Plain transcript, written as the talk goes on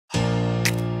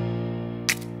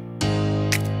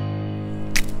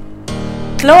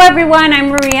Hello everyone, I'm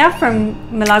Maria from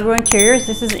Milagro Interiors.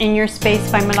 This is In Your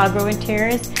Space by Milagro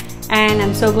Interiors, and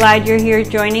I'm so glad you're here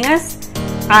joining us.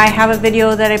 I have a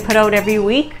video that I put out every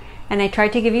week, and I try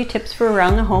to give you tips for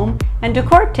around the home and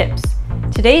decor tips.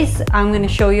 Today's I'm going to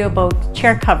show you about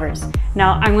chair covers.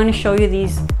 Now I'm going to show you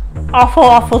these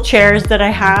awful chairs that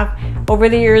I have. Over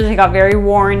the years they got very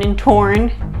worn and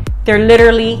torn. They're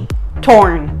literally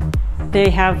torn.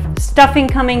 They have stuffing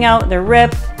coming out, they're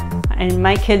ripped, and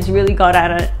my kids really got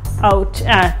out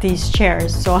at these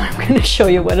chairs, so I'm going to show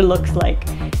you what it looks like.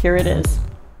 Here it is.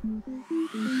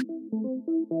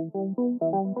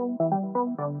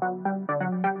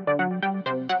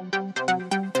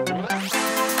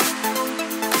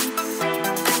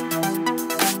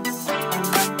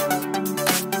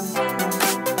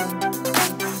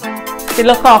 They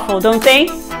look awful, don't they?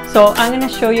 So I'm going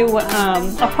to show you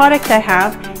a product I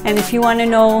have, and if you want to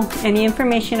know any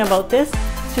information about this,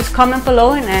 just comment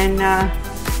below and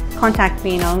contact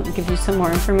me and I'll give you some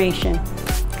more information.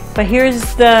 But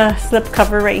here's the slip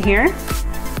cover right here.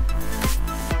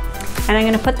 And I'm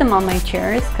going to put them on my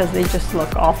chairs because they just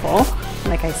look awful,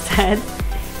 like I said.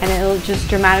 And it'll just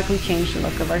dramatically change the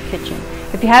look of our kitchen.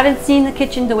 If you haven't seen the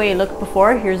kitchen the way it looked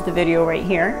before, here's the video right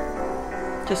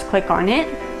here. Just click on it.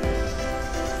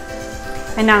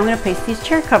 And now I'm going to place these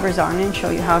chair covers on and show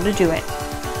you how to do it.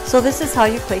 So this is how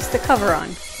you place the cover on.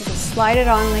 You just slide it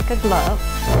on like a glove.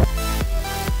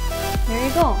 There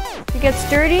you go. If it gets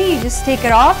dirty, you just take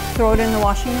it off, throw it in the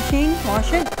washing machine,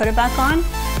 wash it, put it back on,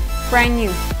 brand new.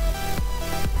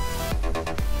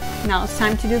 Now it's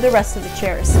time to do the rest of the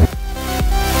chairs.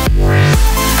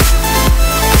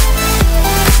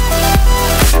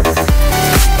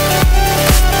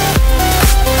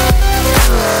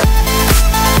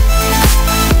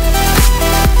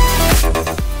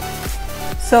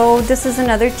 So this is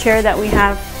another chair that we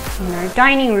have in our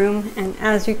dining room, and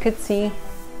as you could see,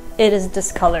 it is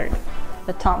discolored.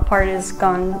 The top part is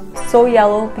gone so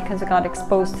yellow because it got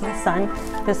exposed to the sun.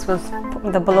 This was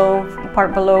the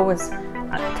part below was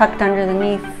tucked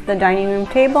underneath the dining room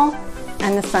table,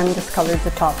 and the sun discolored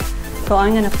the top. So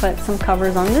I'm going to put some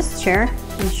covers on this chair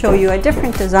and show you a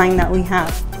different design that we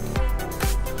have.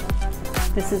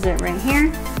 This is it right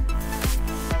here,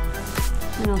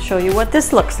 and I'll show you what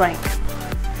this looks like.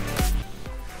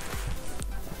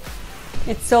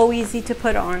 It's so easy to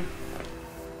put on.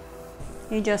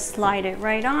 You just slide it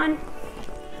right on.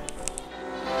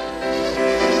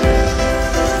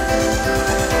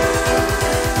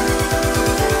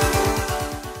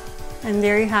 And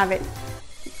there you have it.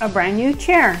 A brand new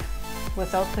chair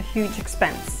without the huge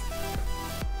expense.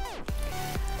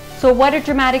 So what a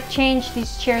dramatic change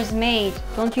these chairs made,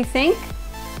 don't you think?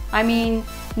 I mean,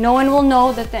 no one will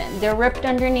know that they're ripped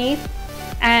underneath.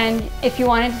 And if you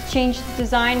wanted to change the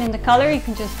design and the color, you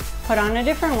can just put on a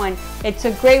different one. It's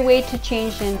a great way to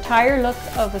change the entire look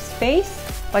of a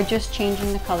space by just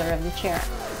changing the color of the chair.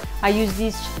 I use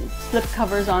these slip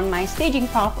covers on my staging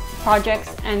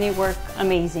projects and they work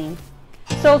amazing.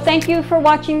 So thank you for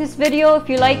watching this video. If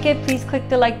you like it, please click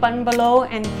the like button below,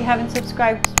 and if you haven't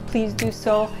subscribed, please do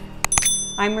so.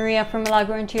 I'm Maria from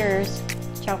Milagro Interiors.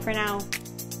 Ciao for now.